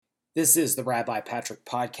This is the Rabbi Patrick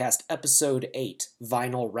Podcast, Episode 8,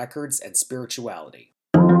 Vinyl Records and Spirituality.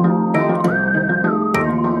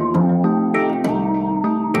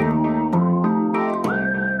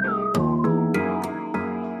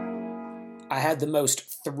 I had the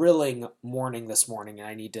most thrilling morning this morning, and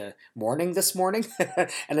I need to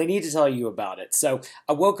and I need to tell you about it. So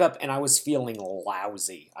I woke up and I was feeling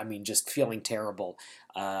lousy. I mean, just feeling terrible.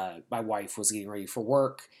 My wife was getting ready for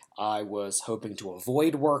work. I was hoping to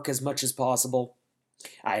avoid work as much as possible.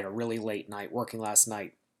 I had a really late night working last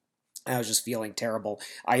night. I was just feeling terrible.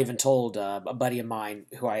 I even told a buddy of mine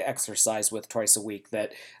who I exercise with twice a week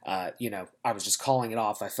that, I was just calling it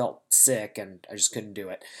off. I felt sick and I just couldn't do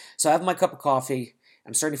it. So I have my cup of coffee.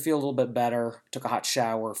 I'm starting to feel a little bit better. Took a hot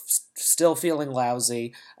shower. Still feeling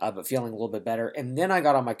lousy, but feeling a little bit better. And then I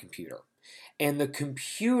got on my computer. And the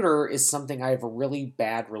computer is something I have a really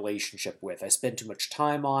bad relationship with. I spend too much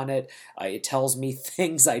time on it. It tells me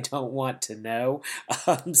things I don't want to know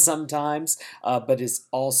sometimes, but is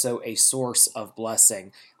also a source of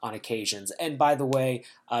blessing on occasions. And by the way,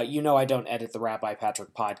 I don't edit the Rabbi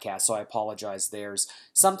Patrick podcast, so I apologize. There's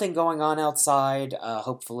something going on outside.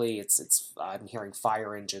 Hopefully, it's. I'm hearing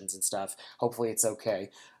fire engines and stuff. Hopefully, it's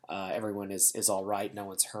okay. Everyone is all right. No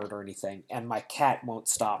one's hurt or anything. And my cat won't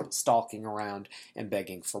stop stalking around and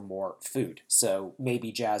begging for more food. So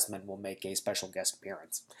maybe Jasmine will make a special guest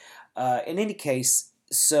appearance. In any case,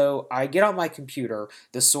 so I get on my computer,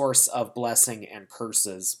 the source of blessing and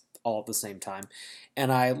curses all at the same time,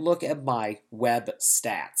 and I look at my web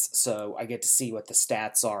stats. So I get to see what the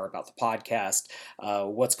stats are about the podcast,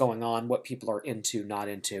 what's going on, what people are into, not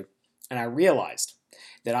into. And I realized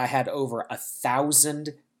that I had over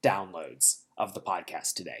 1,000 downloads of the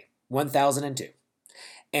podcast today. 1,002.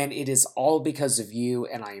 And it is all because of you,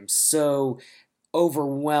 and I am so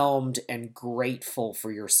overwhelmed and grateful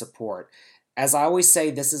for your support. As I always say,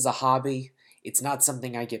 this is a hobby. It's not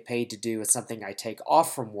something I get paid to do. It's something I take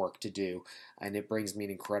off from work to do, and it brings me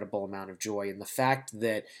an incredible amount of joy. And the fact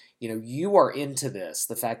that, you are into this,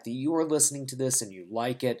 the fact that you are listening to this and you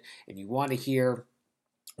like it and you want to hear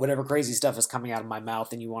whatever crazy stuff is coming out of my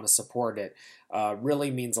mouth and you want to support it really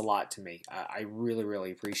means a lot to me. I really,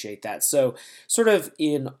 really appreciate that. So, sort of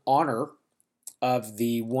in honor of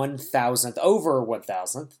the 1,000th, over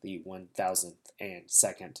 1,000th, the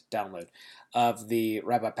 1,002nd download of the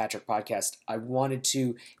Rabbi Patrick podcast, I wanted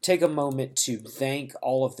to take a moment to thank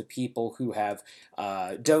all of the people who have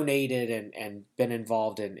donated and been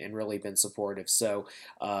involved and really been supportive. So,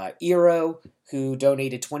 Eero, who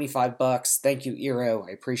donated $25. Thank you, Eero.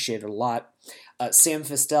 I appreciate it a lot. Sam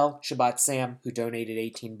Fistel, Shabbat Sam, who donated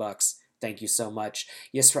 $18. Thank you so much.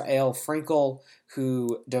 Yisrael Frankel,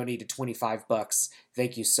 who donated $25.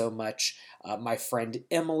 Thank you so much. My friend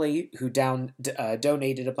Emily, who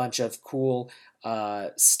donated a bunch of cool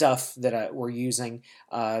stuff that we're using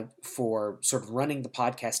for sort of running the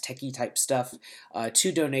podcast, techie type stuff.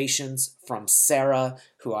 2 donations from Sarah,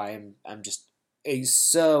 who I'm just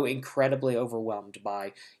so incredibly overwhelmed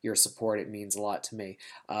by your support. It means a lot to me.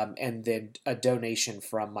 And then a donation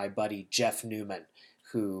from my buddy Jeff Newman,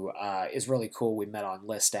 who is really cool. We met on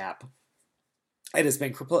List App. It has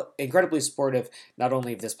been incredibly supportive, not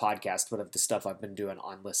only of this podcast, but of the stuff I've been doing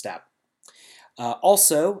on List App.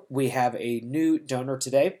 Also, we have a new donor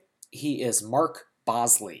today. He is Mark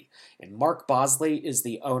Bosley. And Mark Bosley is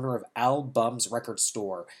the owner of Al Bum's Record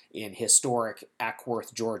Store in historic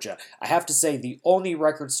Ackworth, Georgia. I have to say, the only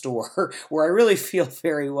record store where I really feel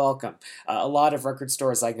very welcome. A lot of record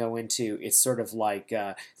stores I go into, it's sort of like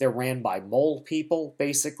they're ran by mole people,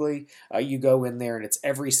 basically. You go in there and it's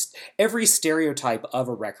every stereotype of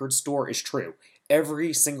a record store is true.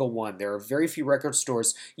 Every single one. There are very few record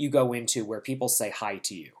stores you go into where people say hi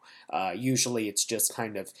to you. Usually it's just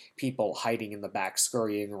kind of people hiding in the back,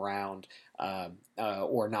 scurrying around,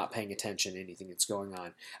 or not paying attention to anything that's going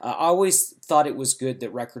on. I always thought it was good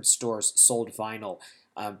that record stores sold vinyl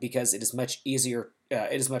because it is much easier,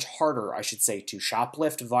 it is much harder, I should say, to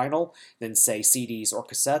shoplift vinyl than, say, CDs or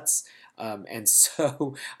cassettes. And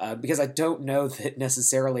so, because I don't know that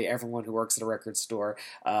necessarily everyone who works at a record store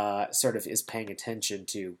sort of is paying attention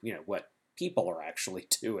to, what people are actually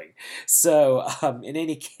doing. So, in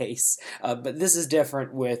any case, but this is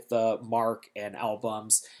different with Mark and Al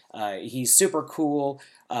Bum's. He's super cool.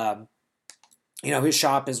 His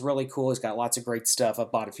shop is really cool. He's got lots of great stuff.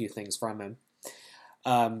 I've bought a few things from him.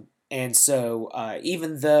 And so,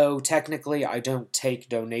 even though technically I don't take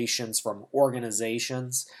donations from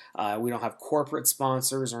organizations, we don't have corporate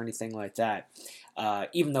sponsors or anything like that.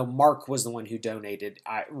 Even though Mark was the one who donated,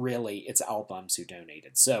 it's Al Bums who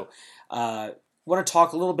donated. So, want to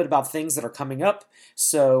talk a little bit about things that are coming up.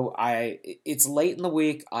 So it's late in the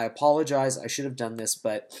week. I apologize. I should have done this,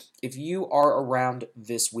 but if you are around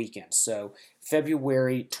this weekend, so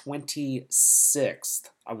February 26th,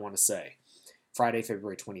 I want to say, Friday,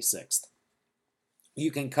 February 26th. You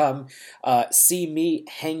can come see me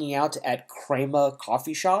hanging out at Crema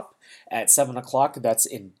Coffee Shop at 7 o'clock. That's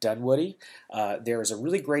in Dunwoody. There is a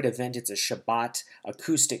really great event. It's a Shabbat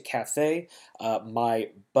acoustic cafe. My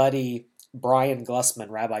buddy Brian Glussman,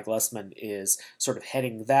 Rabbi Glussman, is sort of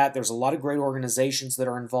heading that. There's a lot of great organizations that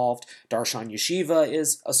are involved. Darshan Yeshiva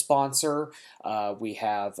is a sponsor. We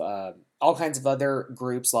have all kinds of other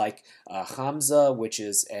groups like Hamza, which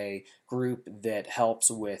is a group that helps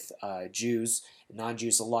with Jews,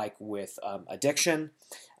 non-Jews alike, with addiction.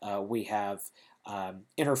 We have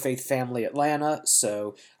Interfaith Family Atlanta,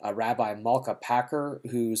 so Rabbi Malka Packer,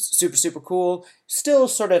 who's super, super cool, still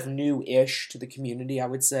sort of new-ish to the community, I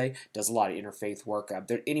would say, does a lot of interfaith work.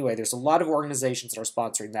 Anyway, there's a lot of organizations that are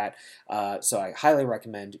sponsoring that, so I highly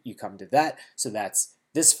recommend you come to that. So that's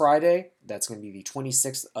this Friday. That's going to be the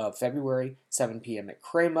 26th of February, 7 p.m. at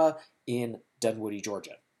Crema in Dunwoody,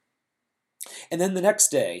 Georgia. And then the next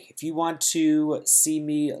day, if you want to see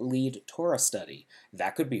me lead Torah study,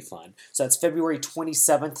 that could be fun. So that's February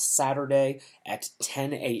 27th, Saturday at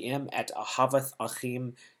 10 a.m. at Ahavath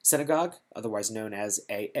Achim Synagogue, otherwise known as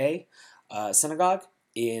AA Synagogue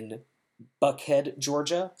in Buckhead,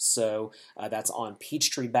 Georgia. So that's on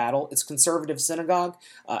Peachtree Battle. It's a conservative synagogue.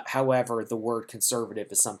 However, the word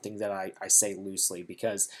conservative is something that I say loosely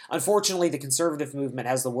because, unfortunately, the conservative movement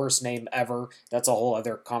has the worst name ever. That's a whole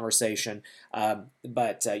other conversation.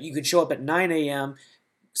 But you can show up at 9 a.m.,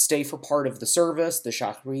 stay for part of the service, the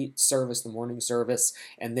Shachrit service, the morning service,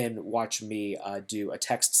 and then watch me do a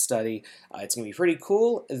text study. It's going to be pretty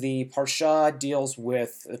cool. The Parsha deals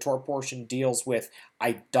with, the Torah portion deals with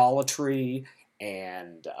idolatry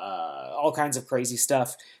and all kinds of crazy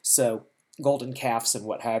stuff, so golden calves and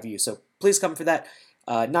what have you. So please come for that.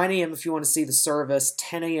 9 a.m. if you want to see the service,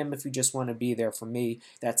 10 a.m. if you just want to be there for me.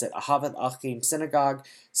 That's at Ahavath Achim Synagogue,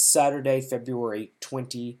 Saturday, February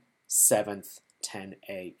 27th. 10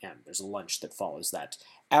 a.m. There's a lunch that follows that.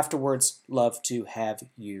 Afterwards, love to have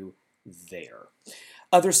you there.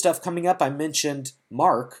 Other stuff coming up, I mentioned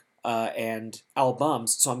Mark and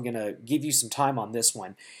albums, so I'm going to give you some time on this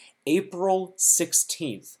one. April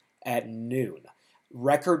 16th at noon,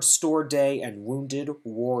 Record Store Day and Wounded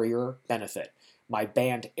Warrior Benefit. My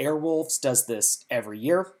band Airwolves does this every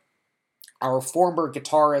year. Our former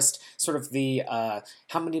guitarist, sort of the,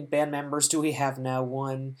 how many band members do we have now?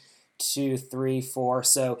 1, 2, 3, 4.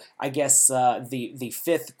 So I guess the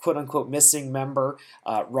fifth quote unquote missing member,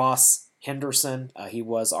 Ross Henderson. He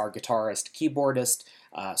was our guitarist, keyboardist,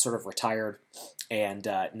 sort of retired, and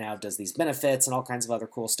now does these benefits and all kinds of other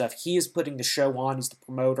cool stuff. He is putting the show on. He's the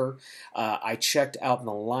promoter. I checked out the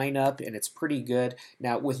lineup, and it's pretty good.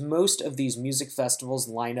 Now, with most of these music festivals,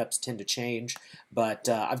 lineups tend to change, but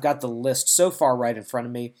I've got the list so far right in front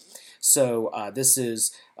of me. So this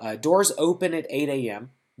is doors open at 8 a.m.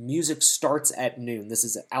 Music starts at noon. This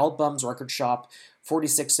is at Albums Record Shop,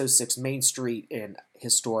 4606 Main Street in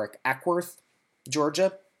historic Ackworth,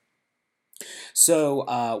 Georgia.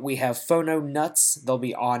 So we have Phono Nuts. They'll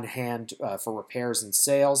be on hand for repairs and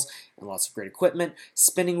sales, and lots of great equipment.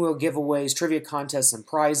 Spinning wheel giveaways, trivia contests and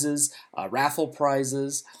prizes, raffle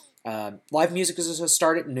prizes. Live music is going to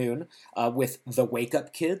start at noon with the Wake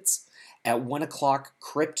Up Kids. At 1 o'clock,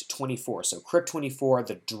 Crypt 24. So Crypt 24,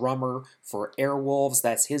 the drummer for Airwolves,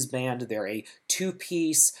 that's his band. They're a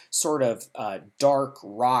two-piece sort of dark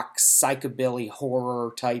rock, psychobilly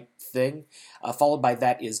horror type thing. Followed by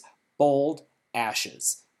that is Bold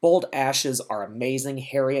Ashes. Bold Ashes are amazing.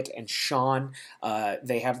 Harriet and Sean,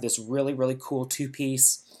 they have this really, really cool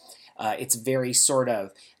two-piece. It's very sort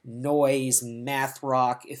of noise, math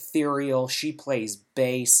rock, ethereal. She plays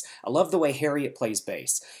bass. I love the way Harriet plays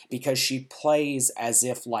bass because she plays as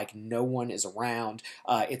if like no one is around.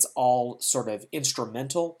 It's all sort of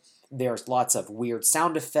instrumental. There's lots of weird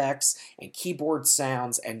sound effects and keyboard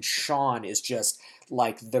sounds, and Sean is just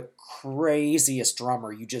like the craziest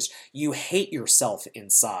drummer. You hate yourself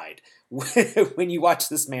inside when you watch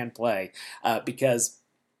this man play because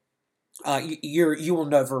you will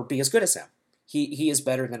never be as good as him. He is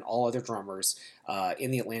better than all other drummers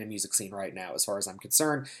in the Atlanta music scene right now, as far as I'm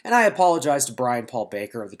concerned. And I apologize to Brian Paul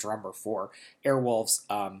Baker, the drummer for Airwolves.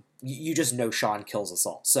 You just know Sean kills us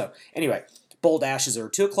all. So anyway, Bold Ashes are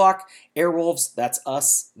 2 o'clock. Airwolves, that's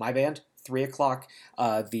us, my band, 3 o'clock,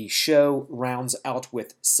 the show rounds out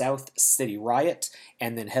with South City Riot,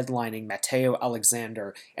 and then headlining Matteo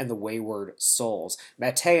Alexander and the Wayward Souls.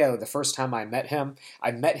 Matteo, the first time I met him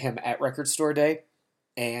at Record Store Day,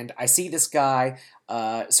 and I see this guy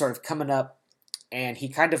sort of coming up, and he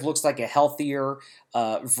kind of looks like a healthier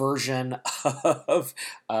version of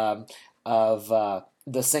um,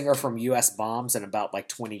 the singer from U.S. Bombs, and about like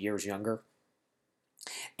 20 years younger.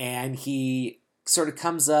 And he sort of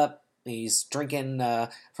comes up. He's drinking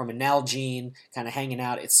from a Nalgene, kind of hanging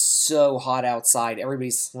out. It's so hot outside.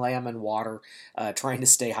 Everybody's slamming water, trying to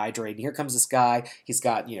stay hydrated. And here comes this guy. He's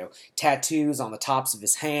got, tattoos on the tops of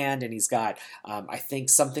his hand, and he's got, I think,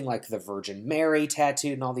 something like the Virgin Mary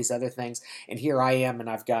tattooed and all these other things. And here I am, and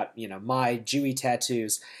I've got, my Jewy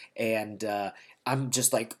tattoos, and I'm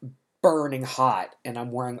just like burning hot, and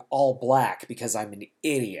I'm wearing all black because I'm an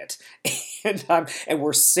idiot. And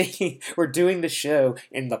we're doing the show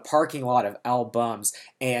in the parking lot of Al Bums,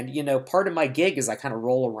 and part of my gig is I kind of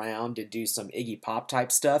roll around and do some Iggy Pop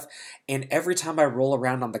type stuff, and every time I roll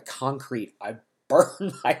around on the concrete, I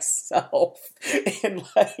burn myself, and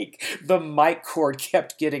like the mic cord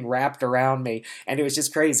kept getting wrapped around me, and it was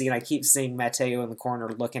just crazy. And I keep seeing Matteo in the corner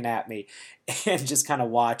looking at me and just kind of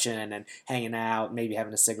watching and hanging out, maybe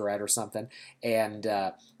having a cigarette or something. And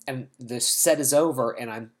the set is over,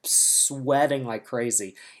 and I'm sweating like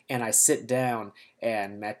crazy, and I sit down,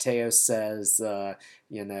 and Matteo says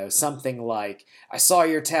something like, "I saw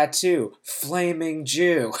your tattoo, Flaming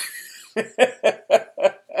Jew."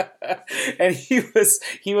 And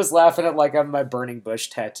he was laughing at like on my burning bush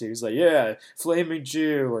tattoos, like, yeah, Flaming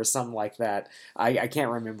Jew or something like that. I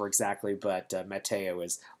can't remember exactly, but Matteo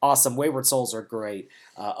is awesome. Wayward Souls are great.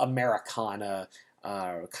 Americana,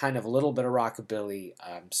 kind of a little bit of rockabilly,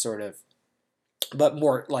 sort of, but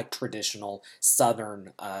more like traditional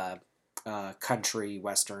Southern country,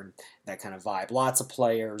 Western, that kind of vibe. Lots of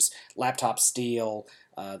players, laptop steel,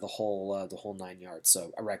 the whole 9 yards.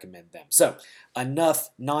 So I recommend them. So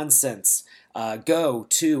enough nonsense. Go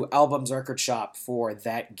to Albums Record Shop for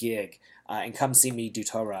that gig, and come see me do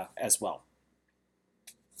Torah as well.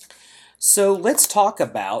 So let's talk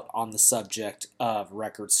about, on the subject of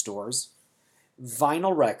record stores,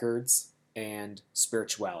 vinyl records and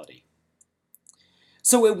spirituality.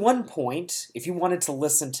 So at one point, if you wanted to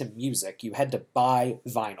listen to music, you had to buy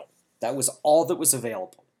vinyl. That was all that was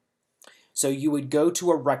available. So you would go to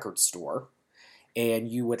a record store, and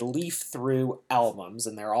you would leaf through albums,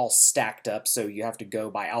 and they're all stacked up, so you have to go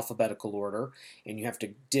by alphabetical order, and you have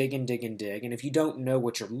to dig and dig and dig. And if you don't know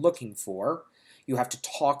what you're looking for, you have to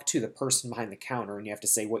talk to the person behind the counter, and you have to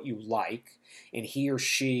say what you like, and he or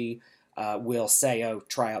she will say, oh,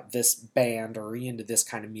 try out this band, or are you into this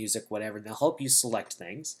kind of music, whatever, and they'll help you select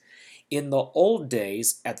things. In the old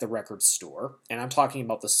days at the record store, and I'm talking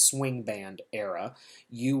about the swing band era,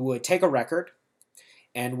 you would take a record,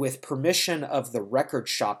 and with permission of the record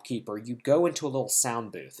shopkeeper, you'd go into a little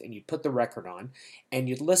sound booth, and you'd put the record on, and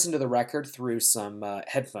you'd listen to the record through some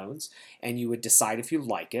headphones, and you would decide if you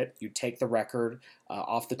like it. You'd take the record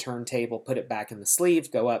off the turntable, put it back in the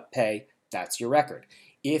sleeve, go up, pay, that's your record.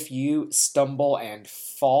 If you stumble and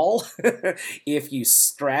fall, if you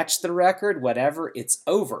scratch the record, whatever, it's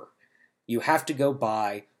over. You have to go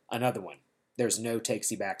buy another one. There's no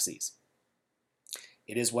takesy-backsies.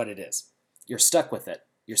 It is what it is. You're stuck with it.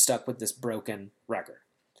 You're stuck with this broken record.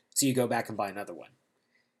 So you go back and buy another one.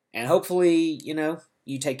 And hopefully,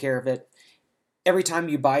 you take care of it. Every time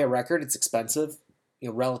you buy a record, it's expensive,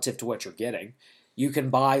 relative to what you're getting. You can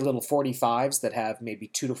buy little 45s that have maybe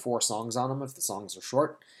 2 to 4 songs on them if the songs are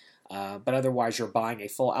short. But otherwise, you're buying a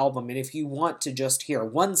full album. And if you want to just hear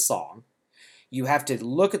one song, you have to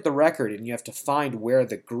look at the record, and you have to find where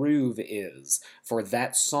the groove is for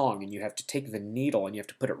that song. And you have to take the needle, and you have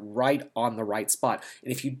to put it right on the right spot.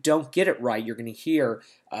 And if you don't get it right, you're going to hear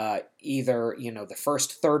either, the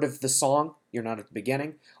first third of the song, you're not at the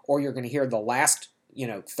beginning, or you're going to hear the last,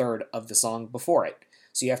 third of the song before it.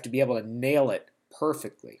 So you have to be able to nail it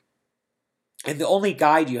perfectly. And the only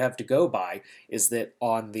guide you have to go by is that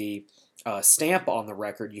on the stamp on the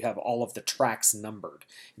record, you have all of the tracks numbered.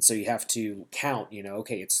 And so you have to count,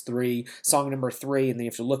 okay, it's 3, song number 3, and then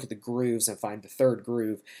you have to look at the grooves and find the third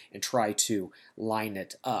groove and try to line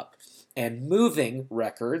it up. And moving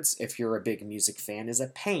records, if you're a big music fan, is a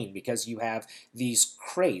pain because you have these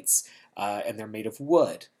crates, and they're made of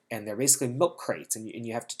wood, and they're basically milk crates, and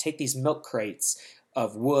you have to take these milk crates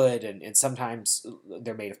of wood, and sometimes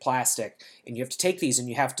they're made of plastic, and you have to take these and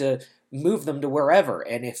you have to move them to wherever.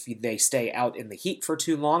 And if they stay out in the heat for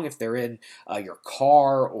too long, if they're in your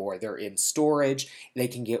car or they're in storage, they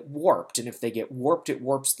can get warped. And if they get warped, it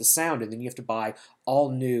warps the sound, and then you have to buy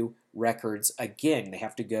all new records again. They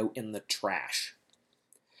have to go in the trash.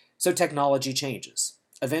 So technology changes.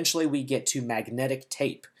 Eventually we get to magnetic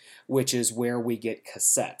tape, which is where we get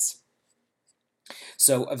cassettes.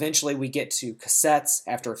 So eventually we get to cassettes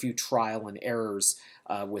after a few trial and errors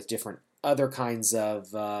with different other kinds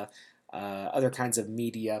of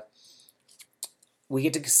media. We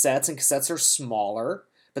get to cassettes, and cassettes are smaller,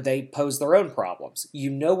 but they pose their own problems. You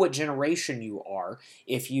know what generation you are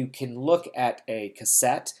if you can look at a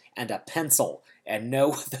cassette and a pencil and know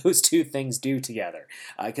what those two things do together,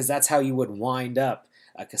 because that's how you would wind up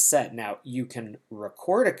a cassette. Now, you can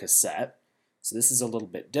record a cassette, so this is a little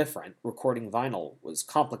bit different. Recording vinyl was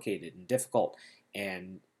complicated and difficult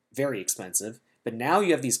and very expensive, but now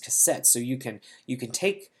you have these cassettes, so you can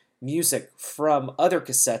take music from other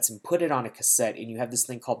cassettes and put it on a cassette, and you have this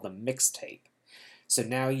thing called the mixtape. So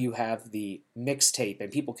now you have the mixtape,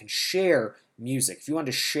 and people can share music. If you wanted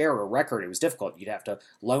to share a record, it was difficult. You'd have to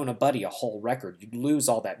loan a buddy a whole record. You'd lose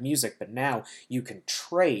all that music, but now you can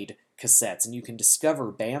trade cassettes, and you can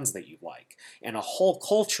discover bands that you like. And a whole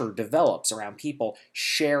culture develops around people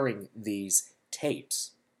sharing these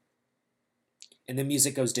tapes. And then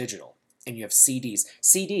music goes digital, and you have CDs.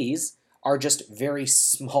 CDs are just very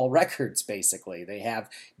small records, basically. They have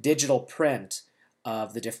digital print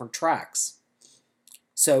of the different tracks.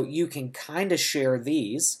 So you can kind of share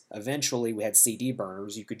these. Eventually we had CD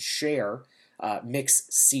burners. You could share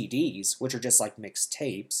mixed CDs, which are just like mixed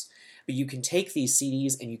tapes. But you can take these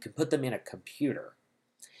CDs and you can put them in a computer.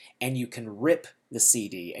 And you can rip the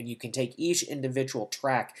CD, and you can take each individual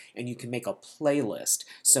track and you can make a playlist.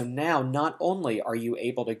 So now not only are you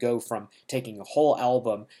able to go from taking a whole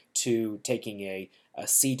album to taking a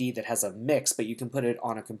CD that has a mix, but you can put it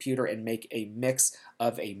on a computer and make a mix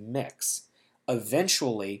of a mix.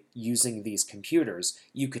 Eventually, using these computers,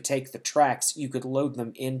 you could take the tracks, you could load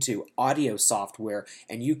them into audio software,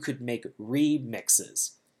 and you could make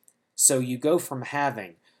remixes. So you go from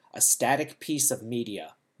having a static piece of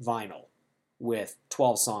media, vinyl, with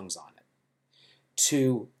 12 songs on it,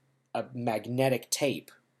 to a magnetic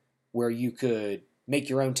tape where you could make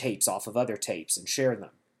your own tapes off of other tapes and share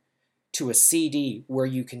them, to a CD where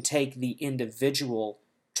you can take the individual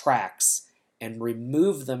tracks and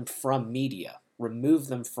remove them from media, remove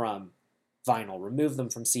them from vinyl, remove them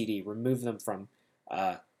from CD, remove them from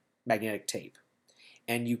magnetic tape.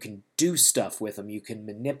 And you can do stuff with them, you can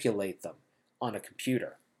manipulate them on a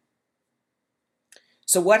computer.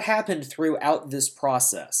 So what happened throughout this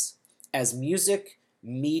process as music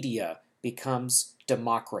media becomes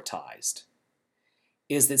democratized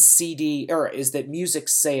is that music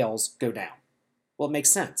sales go down. Well, it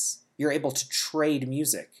makes sense. You're able to trade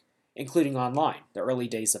music, including online. The early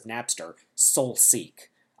days of Napster, SoulSeek,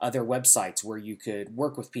 other websites where you could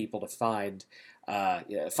work with people to find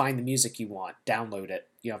the music you want, download it.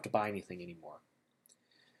 You don't have to buy anything anymore.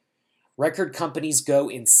 Record companies go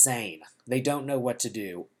insane. They don't know what to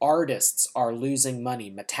do. Artists are losing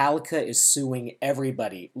money. Metallica is suing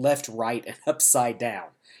everybody, left, right, and upside down,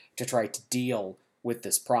 to try to deal with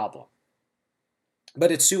this problem.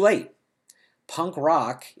 But it's too late. Punk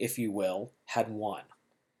rock, if you will, had won.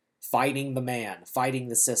 Fighting the man, fighting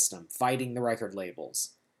the system, fighting the record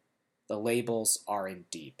labels. The labels are in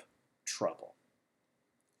deep trouble.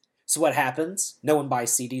 So what happens? No one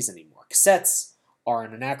buys CDs anymore. Cassettes are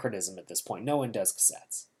an anachronism at this point. No one does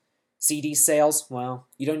cassettes. CD sales, well,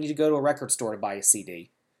 you don't need to go to a record store to buy a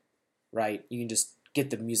CD, right? You can just get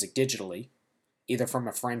the music digitally, either from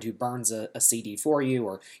a friend who burns a CD for you,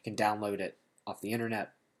 or you can download it off the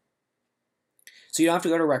internet. So you don't have to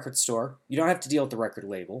go to a record store. You don't have to deal with the record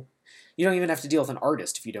label. You don't even have to deal with an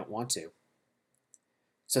artist if you don't want to.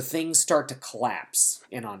 So things start to collapse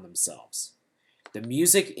in on themselves. The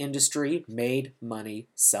music industry made money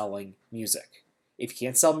selling music. If you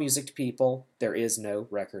can't sell music to people, there is no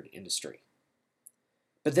record industry.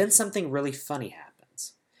 But then something really funny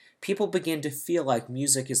happens. People begin to feel like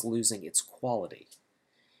music is losing its quality.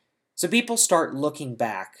 So people start looking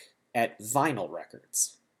back at vinyl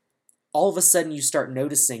records. All of a sudden you start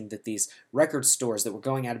noticing that these record stores that were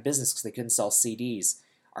going out of business because they couldn't sell CDs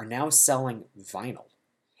are now selling vinyl.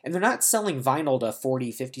 And they're not selling vinyl to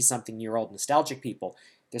 40, 50-something-year-old nostalgic people.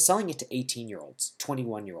 They're selling it to 18-year-olds,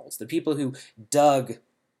 21-year-olds, the people who dug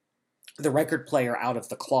the record player out of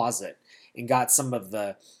the closet and got some of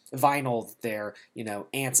the vinyl that their,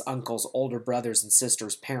 aunts, uncles, older brothers and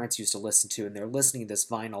sisters, parents used to listen to, and they're listening to this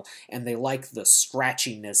vinyl, and they like the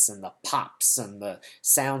scratchiness and the pops and the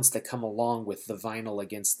sounds that come along with the vinyl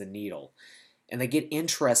against the needle. And they get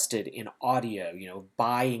interested in audio,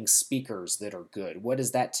 buying speakers that are good. What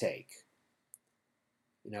does that take?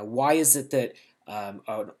 Why is it that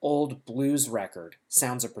an old blues record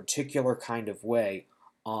sounds a particular kind of way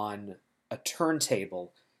on a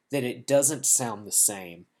turntable that it doesn't sound the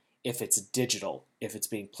same if it's digital, if it's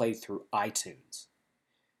being played through iTunes?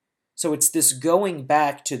 So it's this going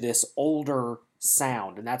back to this older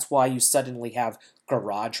sound, and that's why you suddenly have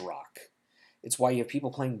garage rock. It's why you have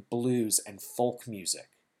people playing blues and folk music.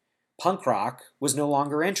 Punk rock was no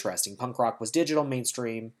longer interesting. Punk rock was digital,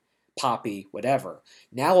 mainstream, poppy, whatever.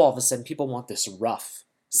 Now all of a sudden people want this rough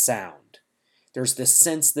sound. There's this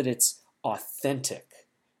sense that it's authentic,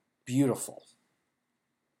 beautiful.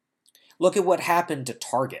 Look at what happened to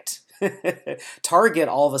Target. Target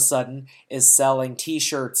all of a sudden is selling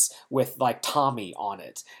t-shirts with like Tommy on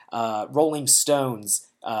it. Rolling Stones,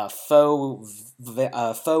 faux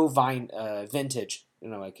vintage,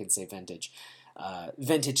 I can say vintage,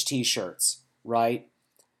 vintage t-shirts, right?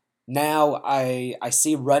 Now I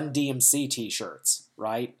see Run DMC t-shirts,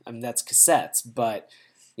 right? I mean, that's cassettes, but,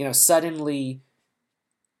 suddenly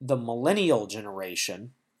the millennial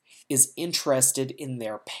generation is interested in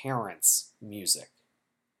their parents' music,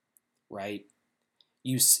 right?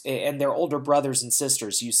 And their older brothers and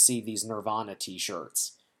sisters, you see these Nirvana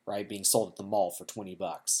t-shirts, right, being sold at the mall for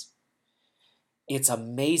 $20. It's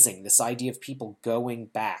amazing, this idea of people going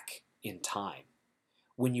back in time.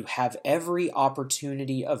 When you have every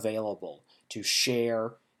opportunity available to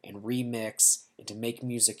share and remix and to make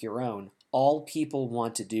music your own, all people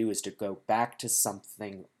want to do is to go back to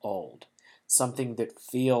something old, something that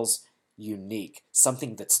feels unique,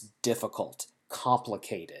 something that's difficult,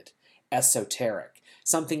 complicated, esoteric,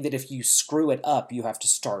 something that if you screw it up, you have to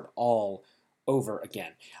start all over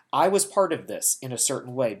again. I was part of this in a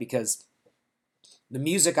certain way because the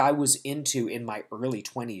music I was into in my early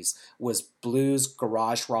 20s was blues,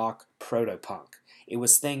 garage rock, proto-punk. It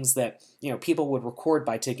was things that, people would record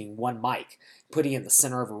by taking one mic, putting it in the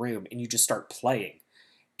center of a room, and you just start playing.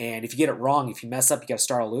 And if you get it wrong, if you mess up, you got to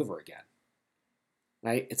start all over again.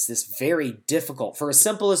 Right? It's this very difficult, for as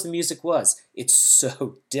simple as the music was, it's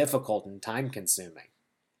so difficult and time-consuming.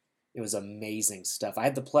 It was amazing stuff. I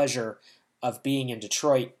had the pleasure of being in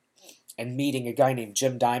Detroit and meeting a guy named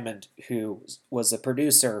Jim Diamond, who was a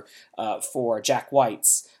producer for Jack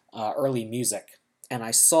White's early music. And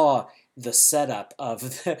I saw the setup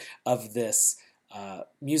of this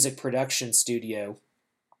music production studio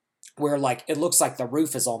where it looks like the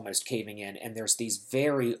roof is almost caving in, and there's these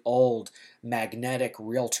very old magnetic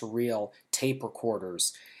reel-to-reel tape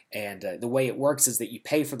recorders. And the way it works is that you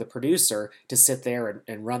pay for the producer to sit there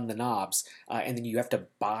and run the knobs, and then you have to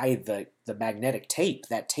buy the magnetic tape.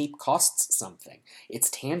 That tape costs something. It's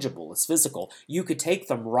tangible. It's physical. You could take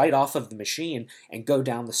them right off of the machine and go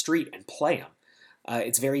down the street and play them.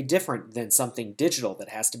 It's very different than something digital that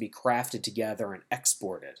has to be crafted together and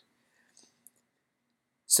exported.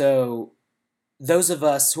 So those of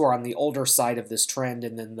us who are on the older side of this trend,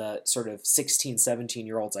 and then the sort of 16,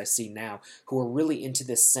 17-year-olds I see now who are really into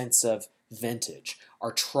this sense of vintage,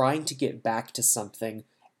 are trying to get back to something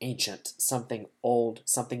ancient, something old,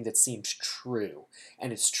 something that seems true.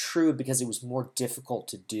 And it's true because it was more difficult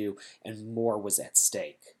to do and more was at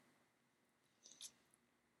stake.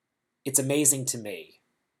 It's amazing to me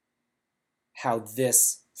how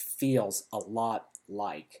this feels a lot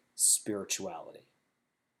like spirituality.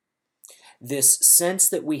 This sense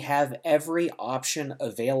that we have every option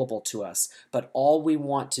available to us, but all we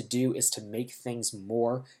want to do is to make things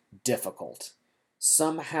more difficult.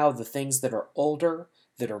 Somehow the things that are older,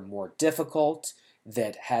 that are more difficult,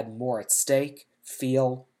 that had more at stake,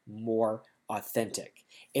 feel more authentic.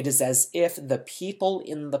 It is as if the people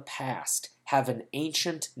in the past have an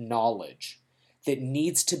ancient knowledge that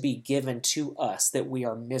needs to be given to us that we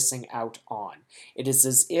are missing out on. It is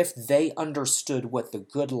as if they understood what the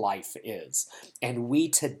good life is, and we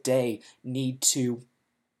today need to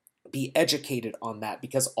be educated on that,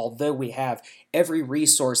 because although we have every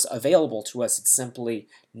resource available to us, it's simply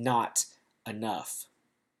not enough.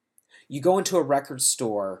 You go into a record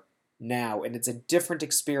store now, and it's a different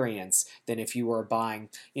experience than if you were buying,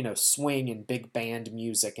 swing and big band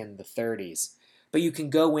music in the 30s. But you can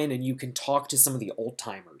go in and you can talk to some of the old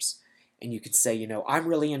timers, and you can say, I'm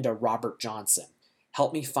really into Robert Johnson,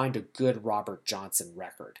 Help me find a good Robert Johnson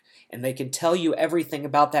record. And they can tell you everything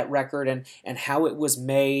about that record and how it was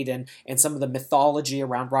made and some of the mythology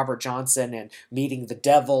around Robert Johnson and meeting the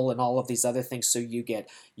devil and all of these other things. So you get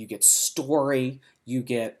story, you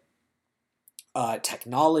get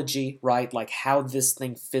technology, right? Like how this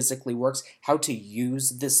thing physically works, how to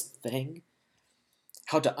use this thing,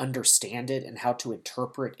 how to understand it and how to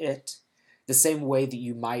interpret it. The same way that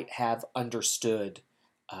you might have understood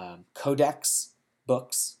codex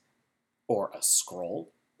books or a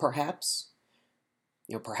scroll, perhaps.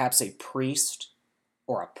 Perhaps a priest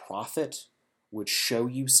or a prophet would show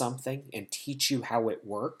you something and teach you how it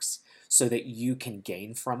works so that you can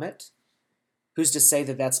gain from it. Who's to say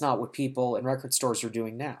that that's not what people in record stores are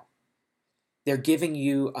doing now? They're giving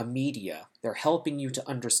you a media. They're helping you to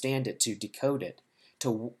understand it, to decode it,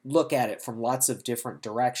 to look at it from lots of different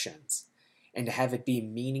directions, and to have it be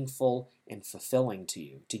meaningful and fulfilling to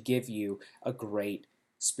you, to give you a great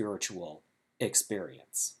spiritual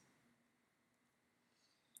experience.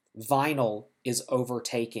 Vinyl is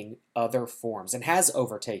overtaking other forms and has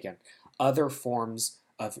overtaken other forms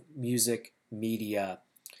of music media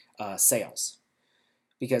sales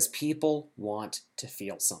because people want to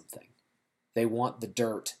feel something. They want the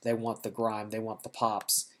dirt, they want the grime, they want the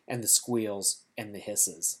pops and the squeals and the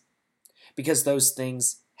hisses because those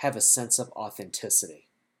things have a sense of authenticity.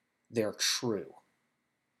 They're true.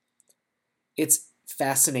 It's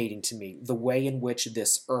fascinating to me the way in which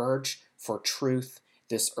this urge for truth,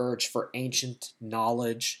 this urge for ancient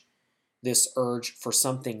knowledge, this urge for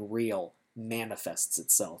something real manifests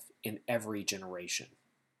itself in every generation.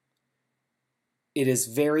 It is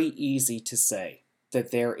very easy to say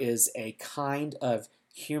that there is a kind of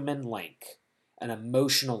human link, an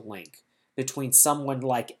emotional link, between someone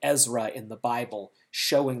like Ezra in the Bible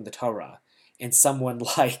showing the Torah and someone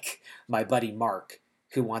like my buddy Mark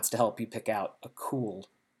who wants to help you pick out a cool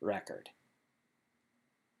record.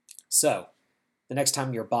 So, the next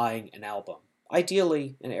time you're buying an album,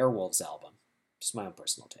 ideally an Airwolves album, just my own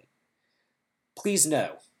personal take, please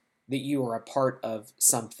know that you are a part of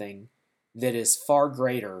something that is far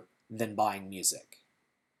greater than buying music.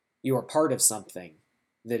 You are part of something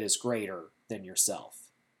that is greater than yourself.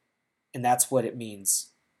 And that's what it means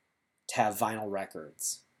to have vinyl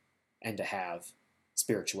records and to have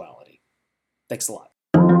spirituality. Thanks a lot.